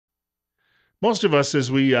Most of us,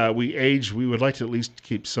 as we age, we would like to at least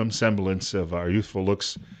keep some semblance of our youthful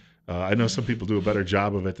looks. I know some people do a better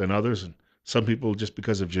job of it than others, and some people, just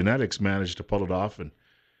because of genetics, manage to pull it off. And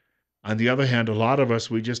on the other hand, a lot of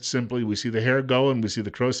us, we just simply we see the hair go and we see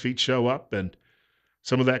the crow's feet show up, and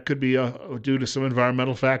some of that could be due to some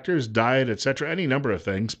environmental factors, diet, etc., any number of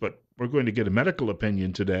things. But we're going to get a medical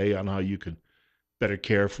opinion today on how you can better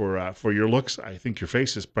care for your looks. I think your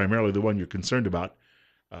face is primarily the one you're concerned about.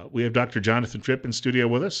 We have Dr. Jonathan Tripp in studio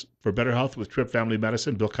with us for Better Health with Tripp Family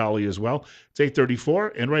Medicine. Bill Cowley as well. It's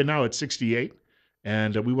 8:34, and right now it's 68,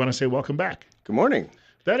 and we want to say welcome back. Good morning.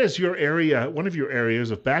 That is your area, one of your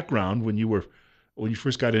areas of background when you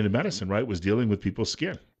first got into medicine, right? Was dealing with people's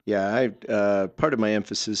skin. Yeah, part of my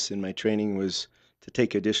emphasis in my training was to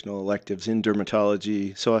take additional electives in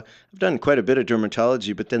dermatology. So I've done quite a bit of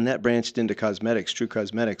dermatology, but then that branched into cosmetics, true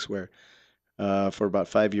cosmetics, where for about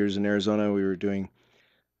 5 years in Arizona, we were doing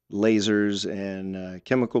lasers and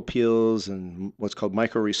chemical peels and what's called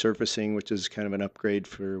micro resurfacing, which is kind of an upgrade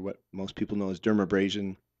for what most people know as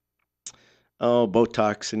dermabrasion. Oh,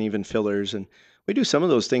 Botox and even fillers. And we do some of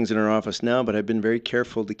those things in our office now, but I've been very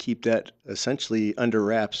careful to keep that essentially under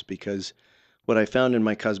wraps because what I found in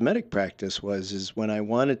my cosmetic practice is when I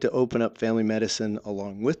wanted to open up family medicine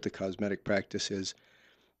along with the cosmetic practice is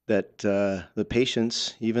that the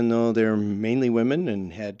patients, even though they're mainly women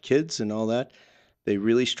and had kids and all that, they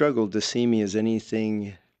really struggled to see me as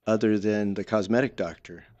anything other than the cosmetic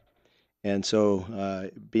doctor. And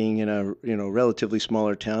so, being in a relatively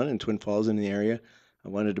smaller town in Twin Falls in the area, I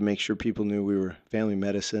wanted to make sure people knew we were family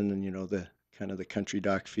medicine and the kind of the country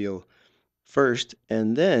doc feel first,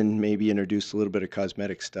 and then maybe introduce a little bit of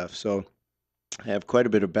cosmetic stuff. So I have quite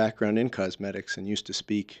a bit of background in cosmetics and used to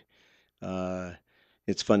speak. Uh,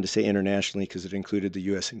 it's fun to say internationally because it included the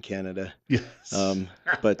U.S. and Canada. Yes.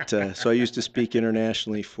 But so I used to speak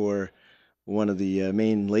internationally for one of the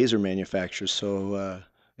main laser manufacturers. So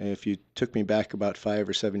if you took me back about 5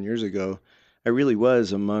 or 7 years ago, I really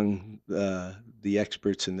was among the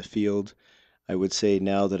experts in the field. I would say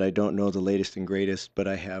now that I don't know the latest and greatest, but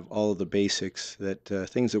I have all of the basics that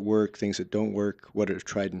things that work, things that don't work, what are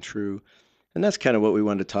tried and true. And that's kind of what we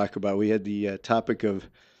wanted to talk about. We had the topic of,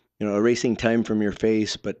 erasing time from your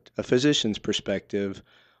face, but a physician's perspective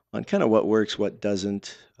on kind of what works, what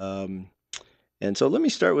doesn't. And so let me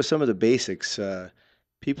start with some of the basics.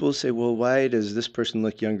 People say, well, why does this person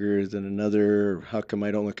look younger than another? How come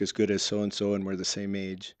I don't look as good as so and we're the same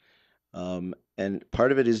age? And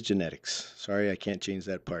part of it is genetics. Sorry, I can't change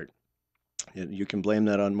that part. You can blame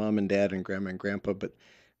that on mom and dad and grandma and grandpa, but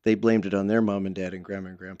they blamed it on their mom and dad and grandma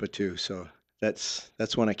and grandpa too. So that's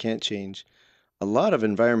one I can't change. A lot of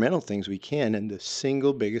environmental things we can, and the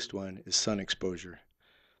single biggest one is sun exposure.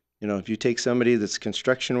 If you take somebody that's a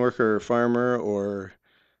construction worker or farmer or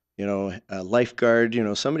a lifeguard,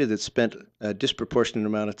 somebody that spent a disproportionate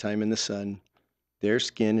amount of time in the sun, their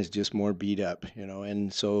skin is just more beat up,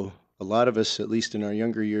 and so a lot of us, at least in our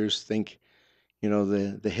younger years, think,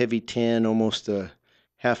 the heavy tan, almost a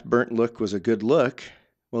half burnt look was a good look.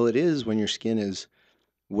 Well, it is when your skin is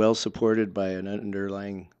well supported by an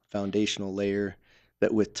underlying foundational layer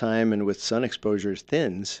that with time and with sun exposure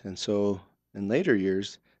thins. And so in later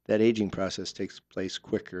years, that aging process takes place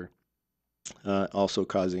quicker, also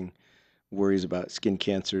causing worries about skin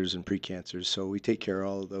cancers and precancers. So we take care of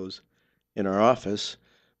all of those in our office.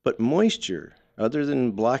 But moisture, other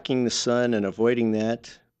than blocking the sun and avoiding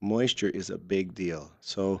that, moisture is a big deal.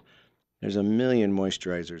 So there's a million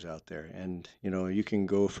moisturizers out there. And, you can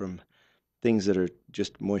go from things that are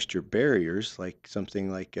just moisture barriers, like something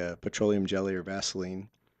like petroleum jelly or Vaseline,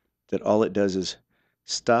 that all it does is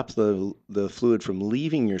stop the fluid from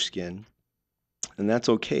leaving your skin. And that's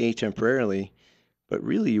okay temporarily, but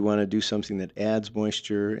really you want to do something that adds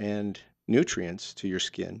moisture and nutrients to your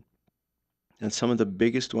skin. And some of the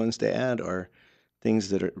biggest ones to add are things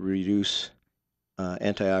that reduce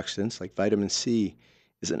antioxidants, like vitamin C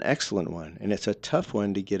is an excellent one. And it's a tough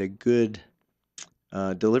one to get a good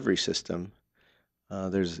delivery system.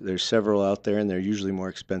 There's several out there, and they're usually more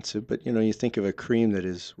expensive. But you think of a cream that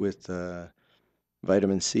is with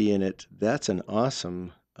vitamin C in it. That's an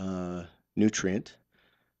awesome nutrient.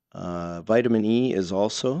 Vitamin E is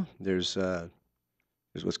also there's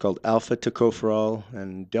what's called alpha tocopherol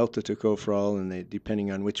and delta tocopherol, and depending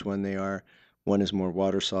on which one they are, one is more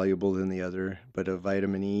water soluble than the other. But a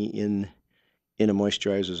vitamin E in a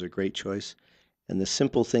moisturizer is a great choice. And the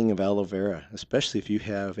simple thing of aloe vera, especially if you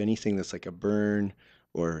have anything that's like a burn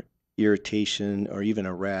or irritation or even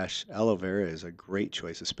a rash, aloe vera is a great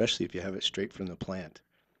choice, especially if you have it straight from the plant.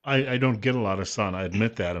 I don't get a lot of sun. I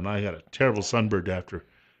admit that, and I had a terrible sunburn after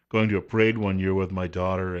going to a parade one year with my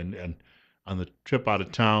daughter, and On the trip out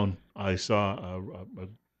of town, I saw a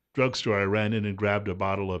drugstore. I ran in and grabbed a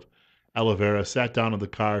bottle of aloe vera, sat down in the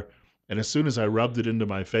car, and as soon as I rubbed it into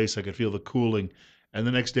my face, I could feel the cooling. And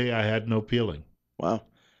the next day, I had no peeling. Wow.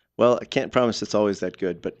 Well, I can't promise it's always that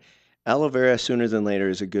good, but aloe vera sooner than later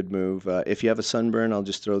is a good move. If you have a sunburn, I'll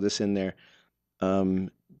just throw this in there. Um,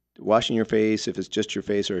 Washing your face, if it's just your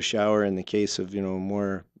face, or a shower in the case of,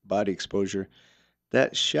 more body exposure,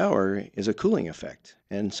 that shower is a cooling effect.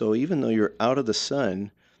 And so even though you're out of the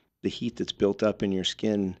sun, the heat that's built up in your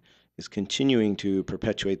skin is continuing to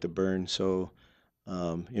perpetuate the burn. So,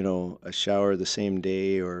 a shower the same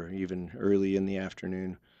day or even early in the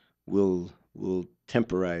afternoon will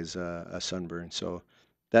temporize a sunburn. So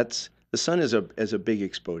that's the sun is a big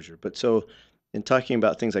exposure. But so in talking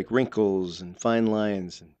about things like wrinkles and fine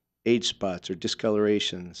lines and age spots or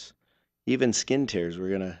discolorations, even skin tears, we're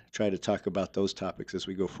going to try to talk about those topics as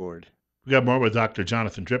we go forward. We got more with Dr.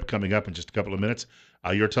 Jonathan Tripp coming up in just a couple of minutes.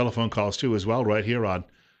 Your telephone calls, too, as well, right here on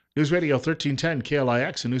News Radio 1310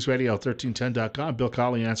 KLIX and newsradio1310.com. Bill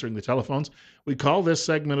Colley answering the telephones. We call this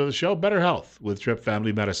segment of the show Better Health with Tripp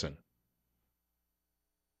Family Medicine.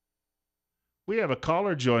 We have a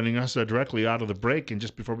caller joining us directly out of the break. And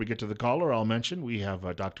just before we get to the caller, I'll mention we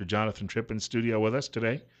have Dr. Jonathan Tripp in studio with us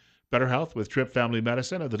today. Better Health with Tripp Family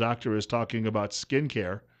Medicine. And the doctor is talking about skin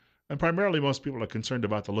care. And primarily, most people are concerned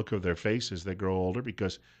about the look of their face as they grow older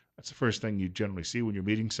because that's the first thing you generally see when you're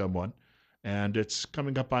meeting someone. And it's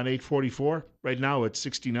coming up on 8:44. Right now, it's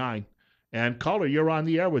 69. And caller, you're on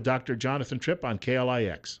the air with Dr. Jonathan Tripp on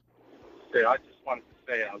KLIX. Say, I just wanted to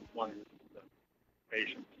say I was one of the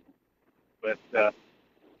patients, but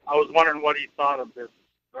I was wondering what he thought of this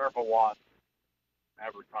Thermawand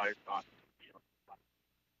advertised on.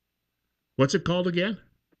 What's it called again?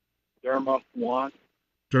 Thermawand.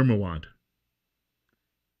 Dermawand.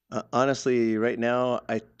 Honestly, right now,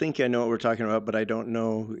 I think I know what we're talking about, but I don't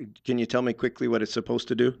know. Can you tell me quickly what it's supposed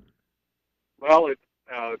to do? Well,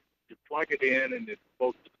 you plug it in, and it's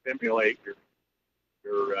supposed to stimulate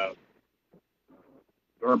your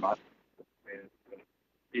derma and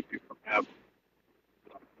keep you from having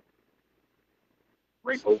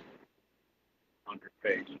wrinkles on your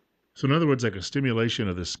face. So in other words, like a stimulation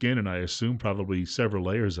of the skin, and I assume probably several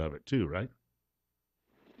layers of it too, right?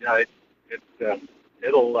 Yeah,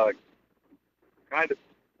 it'll kind of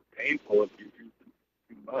painful if you use it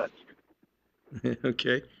too much.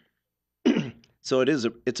 Okay. So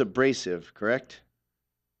it's abrasive, correct?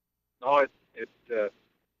 No, it's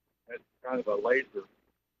kind of a laser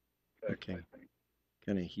effect, Okay. I think.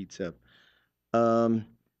 Kind of heats up. Um,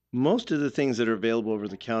 Most of the things that are available over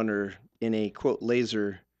the counter in a quote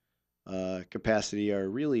laser capacity are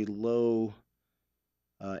really low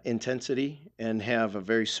intensity and have a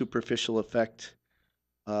very superficial effect.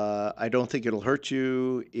 I don't think it'll hurt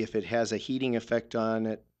you. If it has a heating effect on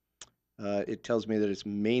it, it tells me that it's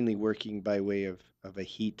mainly working by way of a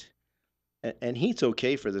heat. And heat's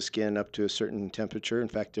okay for the skin up to a certain temperature. In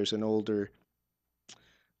fact, there's an older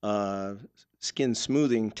uh, skin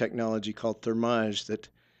smoothing technology called thermage that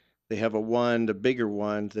they have a bigger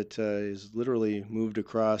wand that is literally moved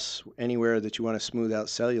across anywhere that you want to smooth out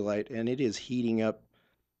cellulite, and it is heating up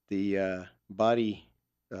the body,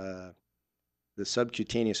 uh, the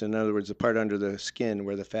subcutaneous, in other words, the part under the skin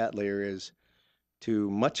where the fat layer is, to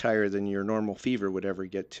much higher than your normal fever would ever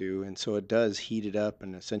get to. And so it does heat it up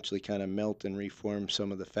and essentially kind of melt and reform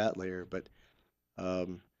some of the fat layer. But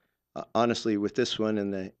um, honestly, with this one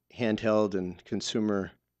and the handheld and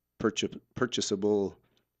consumer purchasable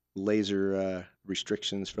laser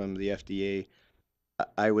restrictions from the FDA,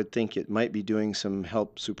 I would think it might be doing some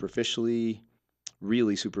help superficially,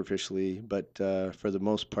 really superficially, but for the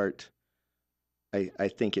most part, I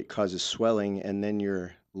think it causes swelling, and then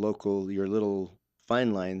your little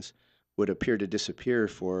fine lines would appear to disappear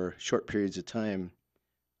for short periods of time.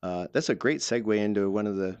 That's a great segue into one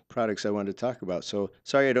of the products I wanted to talk about. So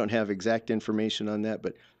sorry I don't have exact information on that,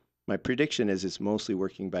 but my prediction is it's mostly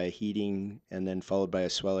working by heating and then followed by a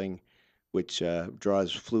swelling, which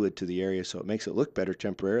draws fluid to the area, so it makes it look better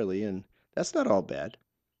temporarily, and that's not all bad.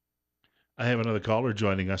 I have another caller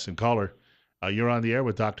joining us. And caller, you're on the air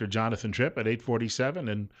with Dr. Jonathan Tripp at 8:47.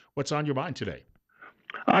 And what's on your mind today?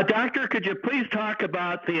 Doctor, could you please talk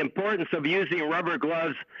about the importance of using rubber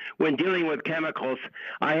gloves when dealing with chemicals?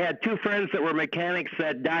 I had two friends that were mechanics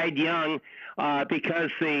that died young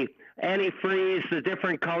because the antifreeze, the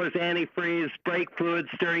different colors antifreeze, brake fluids,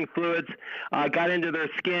 steering fluids, got into their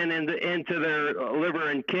skin and into their liver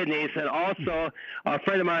and kidneys. And also, a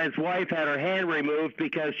friend of mine's wife had her hand removed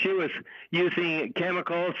because she was using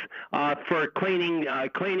chemicals for cleaning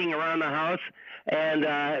around the house,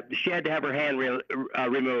 and she had to have her hand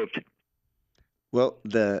removed. Well,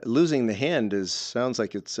 the losing the hand is sounds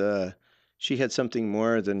like it's she had something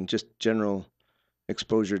more than just general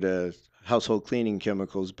exposure to household cleaning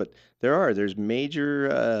chemicals, but there's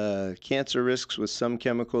major cancer risks with some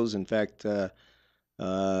chemicals. In fact, uh,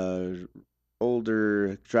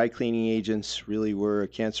 older dry cleaning agents really were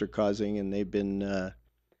cancer causing, and they've been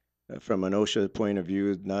from an OSHA point of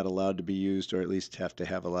view not allowed to be used, or at least have to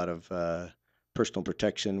have a lot of personal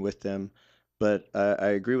protection with them. But I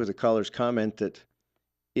agree with the caller's comment that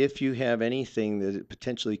if you have anything that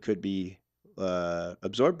potentially could be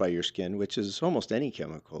absorbed by your skin, which is almost any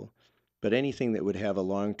chemical, but anything that would have a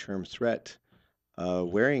long-term threat,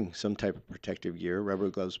 wearing some type of protective gear,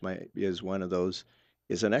 rubber gloves is one of those,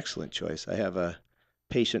 is an excellent choice. I have a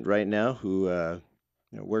patient right now who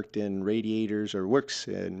worked in radiators or works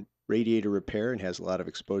in radiator repair and has a lot of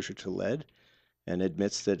exposure to lead, and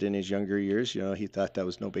admits that in his younger years, he thought that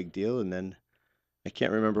was no big deal, and then I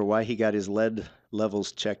can't remember why he got his lead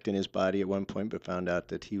levels checked in his body at one point, but found out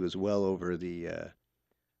that he was well over the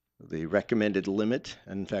recommended limit.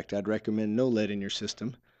 In fact, I'd recommend no lead in your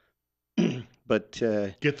system. But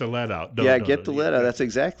Get the lead out. No, yeah, no, no. get the lead out. That's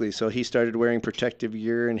exactly. So he started wearing protective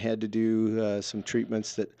gear and had to do some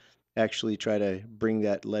treatments that actually try to bring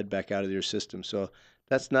that lead back out of your system. So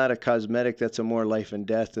that's not a cosmetic. That's a more life and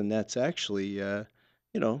death, and that's actually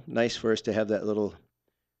nice for us to have that little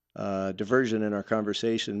diversion in our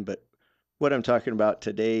conversation. But what I'm talking about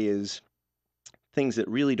today is things that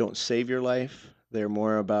really don't save your life. They're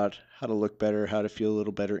more about how to look better, how to feel a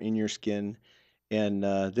little better in your skin. And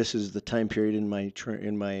this is the time period in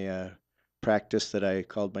my practice that I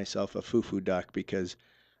called myself a foo-foo doc, because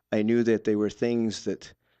I knew that they were things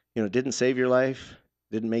that didn't save your life,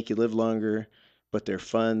 didn't make you live longer, but they're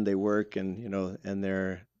fun, they work, and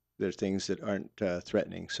they're things that aren't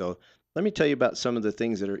threatening. So let me tell you about some of the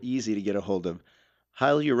things that are easy to get a hold of.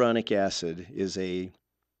 Hyaluronic acid is a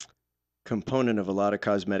component of a lot of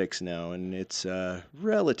cosmetics now, and it's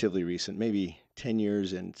relatively recent, maybe 10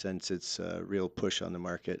 years in since its real push on the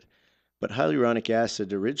market. But hyaluronic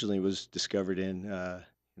acid originally was discovered in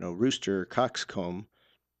rooster coxcomb,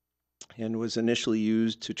 and was initially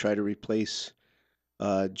used to try to replace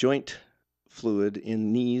joint fluid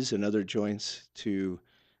in knees and other joints to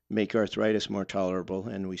make arthritis more tolerable,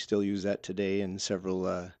 and we still use that today, and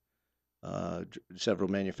several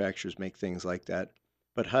manufacturers make things like that.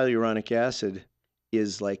 But hyaluronic acid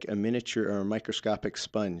is like a miniature or a microscopic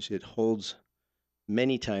sponge. It holds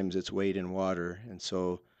many times its weight in water, and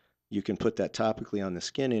so you can put that topically on the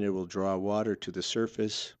skin, and it will draw water to the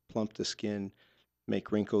surface, plump the skin,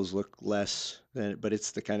 make wrinkles look less. But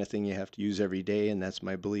it's the kind of thing you have to use every day, and that's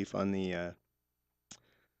my belief on the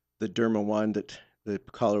derma wand that the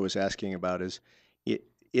caller was asking about. Is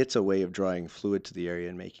it's a way of drawing fluid to the area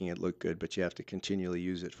and making it look good, but you have to continually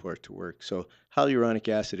use it for it to work. So hyaluronic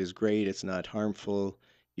acid is great. It's not harmful.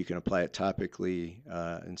 You can apply it topically,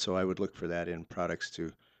 and so I would look for that in products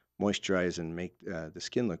to moisturize and make the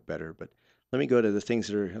skin look better. But let me go to the things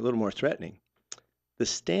that are a little more threatening. The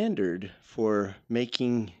standard for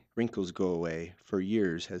making wrinkles go away for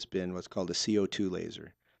years has been what's called a CO2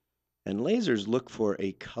 laser. And lasers look for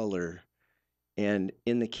a color, and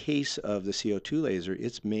in the case of the CO2 laser,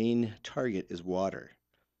 its main target is water.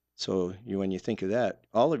 So when you think of that,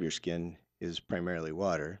 all of your skin is primarily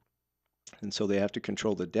water, and so they have to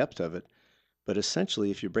control the depth of it. But essentially,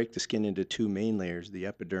 if you break the skin into two main layers, the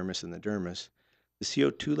epidermis and the dermis, the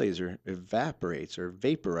CO2 laser evaporates or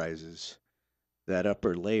vaporizes that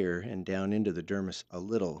upper layer and down into the dermis a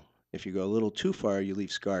little. If you go a little too far, you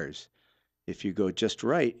leave scars. If you go just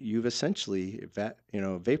right, you've essentially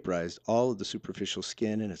vaporized all of the superficial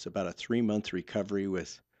skin, and it's about a 3-month recovery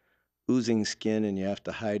with oozing skin, and you have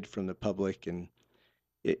to hide from the public. And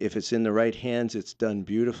if it's in the right hands, it's done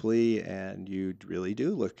beautifully, and you really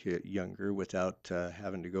do look younger without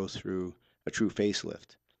having to go through a true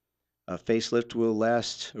facelift. A facelift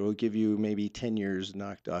will give you maybe 10 years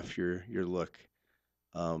knocked off your look.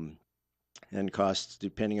 Um, and costs,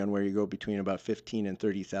 depending on where you go, between about $15,000 and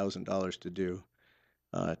 $30,000 to do.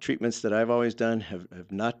 Treatments that I've always done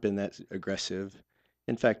have not been that aggressive.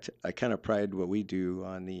 In fact, I kind of pride what we do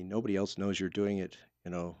on the nobody else knows you're doing it,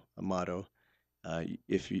 a motto.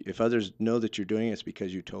 If others know that you're doing it, it's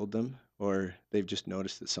because you told them, or they've just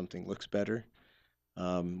noticed that something looks better.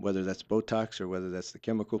 Whether that's Botox or whether that's the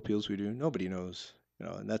chemical peels we do, nobody knows.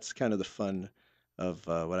 And that's kind of the fun of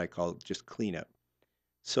what I call just cleanup.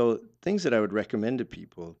 So things that I would recommend to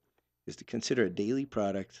people is to consider a daily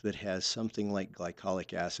product that has something like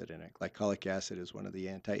glycolic acid in it. Glycolic acid is one of the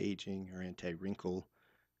anti-aging or anti-wrinkle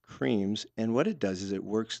creams, and what it does is it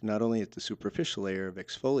works not only at the superficial layer of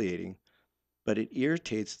exfoliating, but it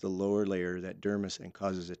irritates the lower layer, that dermis, and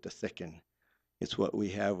causes it to thicken. It's what we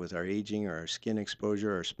have with our aging or our skin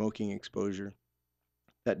exposure or smoking exposure.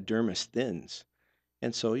 That dermis thins.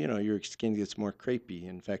 And so, your skin gets more crepey.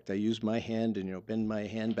 In fact, I use my hand and, bend my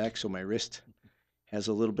hand back so my wrist has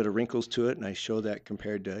a little bit of wrinkles to it. And I show that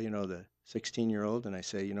compared to, the 16-year-old. And I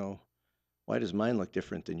say, why does mine look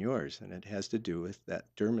different than yours? And it has to do with that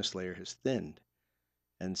dermis layer has thinned.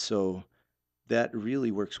 And so that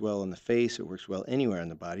really works well on the face. It works well anywhere on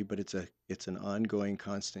the body, but it's an ongoing,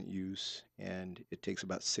 constant use, and it takes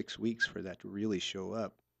about 6 weeks for that to really show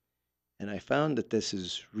up. And I found that this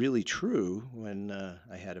is really true when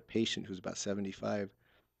I had a patient who's about 75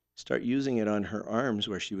 start using it on her arms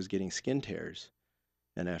where she was getting skin tears.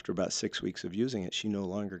 And after about 6 weeks of using it, she no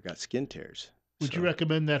longer got skin tears. Would you So,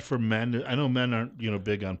 recommend that for men? I know men aren't,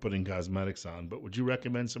 big on putting cosmetics on, but would you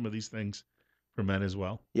recommend some of these things for men as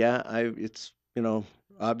well? yeah, it's,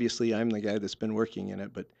 obviously I'm the guy that's been working in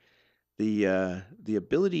it, but the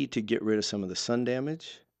ability to get rid of some of the sun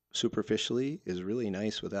damage superficially is really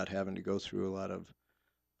nice without having to go through a lot of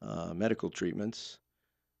medical treatments.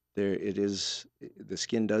 The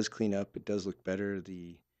skin does clean up. It does look better.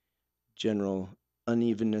 The general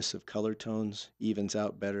unevenness of color tones evens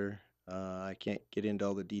out better. I can't get into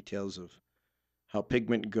all the details of how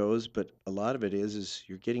pigment goes, but a lot of it is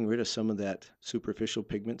you're getting rid of some of that superficial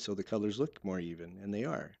pigment so the colors look more even, and they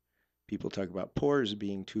are. People talk about pores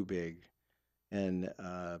being too big, and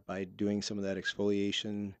by doing some of that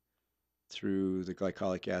exfoliation through the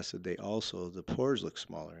glycolic acid, the pores look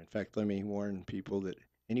smaller. In fact, let me warn people that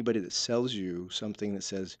anybody that sells you something that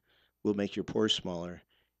says will make your pores smaller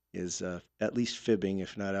is at least fibbing,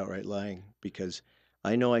 if not outright lying, because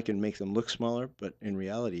I know I can make them look smaller, but in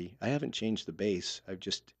reality, I haven't changed the base. I've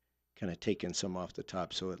just kind of taken some off the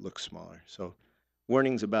top so it looks smaller. So,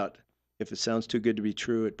 warnings about if it sounds too good to be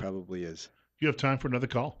true, it probably is. Do you have time for another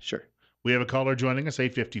call? Sure. We have a caller joining us,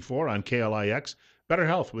 854 on KLIX. Better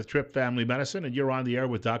Health with Tripp Family Medicine, and you're on the air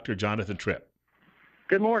with Dr. Jonathan Tripp.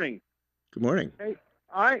 Good morning. Good morning. Hey,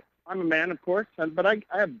 I'm a man, of course, but I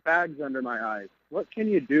have bags under my eyes. What can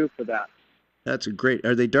you do for that? That's a great.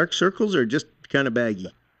 Are they dark circles or just kind of baggy?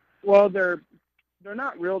 Well, they're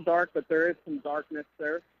not real dark, but there is some darkness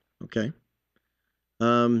there. Okay.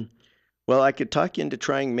 Well, I could talk you into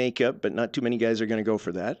trying makeup, but not too many guys are going to go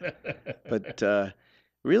for that. But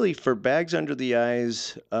really, for bags under the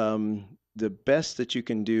eyes, the best that you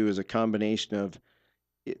can do is a combination of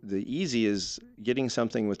the easy is getting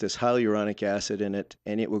something with this hyaluronic acid in it,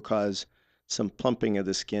 and it will cause some plumping of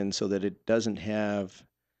the skin so that it doesn't have,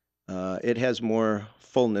 it has more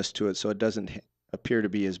fullness to it, so it doesn't appear to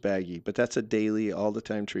be as baggy. But that's a daily, all the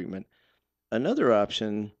time treatment. Another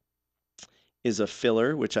option is a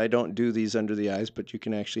filler, which I don't do these under the eyes, but you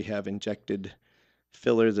can actually have injected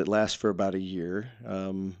filler that lasts for about a year.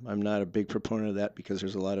 I'm not a big proponent of that because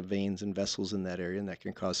there's a lot of veins and vessels in that area, and that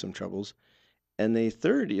can cause some troubles. And the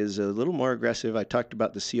third is a little more aggressive. I talked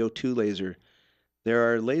about the CO2 laser.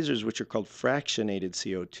 There are lasers which are called fractionated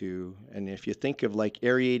CO2. And if you think of like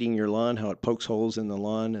aerating your lawn, how it pokes holes in the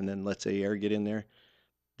lawn and then lets the air get in there,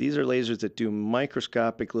 these are lasers that do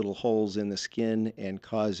microscopic little holes in the skin and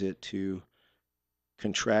cause it to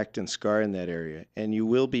contract and scar in that area. And you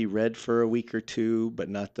will be red for a week or two, but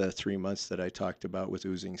not the 3 months that I talked about with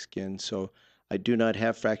oozing skin. So I do not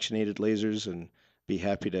have fractionated lasers and be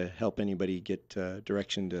happy to help anybody get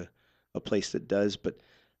direction to a place that does. But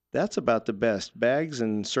that's about the best. Bags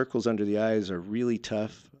and circles under the eyes are really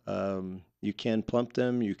tough. You can plump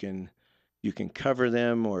them. You can cover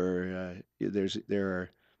them, or there are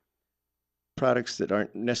products that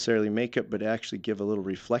aren't necessarily makeup but actually give a little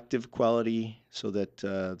reflective quality so that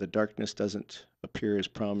the darkness doesn't appear as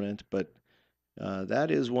prominent. But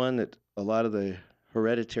that is one that a lot of the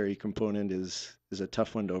hereditary component is a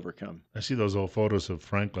tough one to overcome. I see those old photos of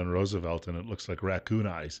Franklin Roosevelt, and it looks like raccoon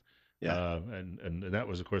eyes. Yeah. And that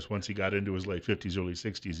was, of course, once he got into his late 50s, early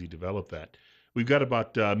 60s, he developed that. We've got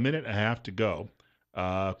about a minute and a half to go.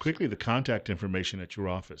 Quickly, the contact information at your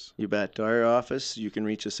office. You bet. Our office, you can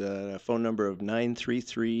reach us at a phone number of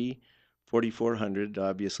 933-4400.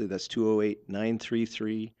 Obviously, that's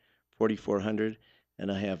 208-933-4400. And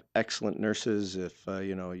I have excellent nurses if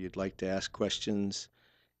you'd like to ask questions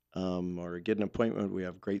or get an appointment. We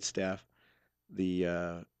have great staff. The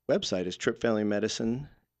website is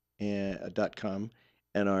trippfamilymedicine.com,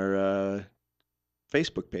 and our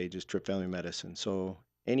Facebook page is Tripp Family Medicine. So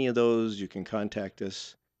any of those, you can contact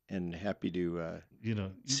us, and happy to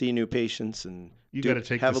see new patients and You got to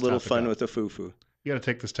take have a this little topic fun up. with the foo-foo. You got to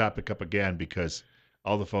take this topic up again because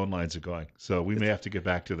all the phone lines are going. So we may have to get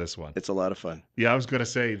back to this one. It's a lot of fun. Yeah, I was going to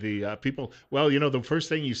say the people. Well, the first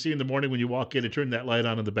thing you see in the morning when you walk in and turn that light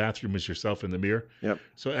on in the bathroom is yourself in the mirror. Yep.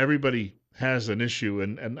 So everybody has an issue,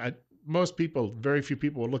 and most people, very few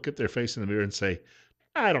people, will look at their face in the mirror and say,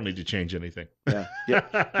 "I don't need to change anything." Yeah.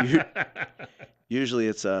 Yeah. Usually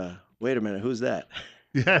it's wait a minute, who's that?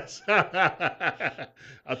 Yes.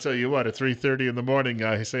 I'll tell you what, at 3:30 in the morning,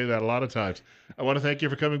 I say that a lot of times. I want to thank you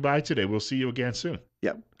for coming by today. We'll see you again soon.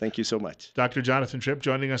 Yep. Thank you so much. Dr. Jonathan Tripp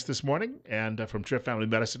joining us this morning, and from Tripp Family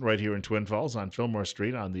Medicine right here in Twin Falls on Fillmore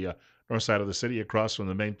Street on the north side of the city across from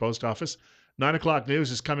the main post office. 9 o'clock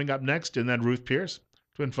news is coming up next, and then Ruth Pierce,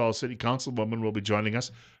 Twin Falls City Councilwoman, will be joining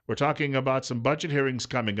us. We're talking about some budget hearings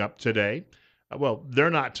coming up today. Well, they're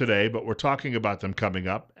not today, but we're talking about them coming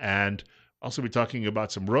up, and also be talking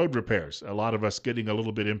about some road repairs. A lot of us getting a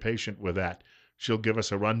little bit impatient with that. She'll give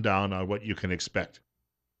us a rundown on what you can expect.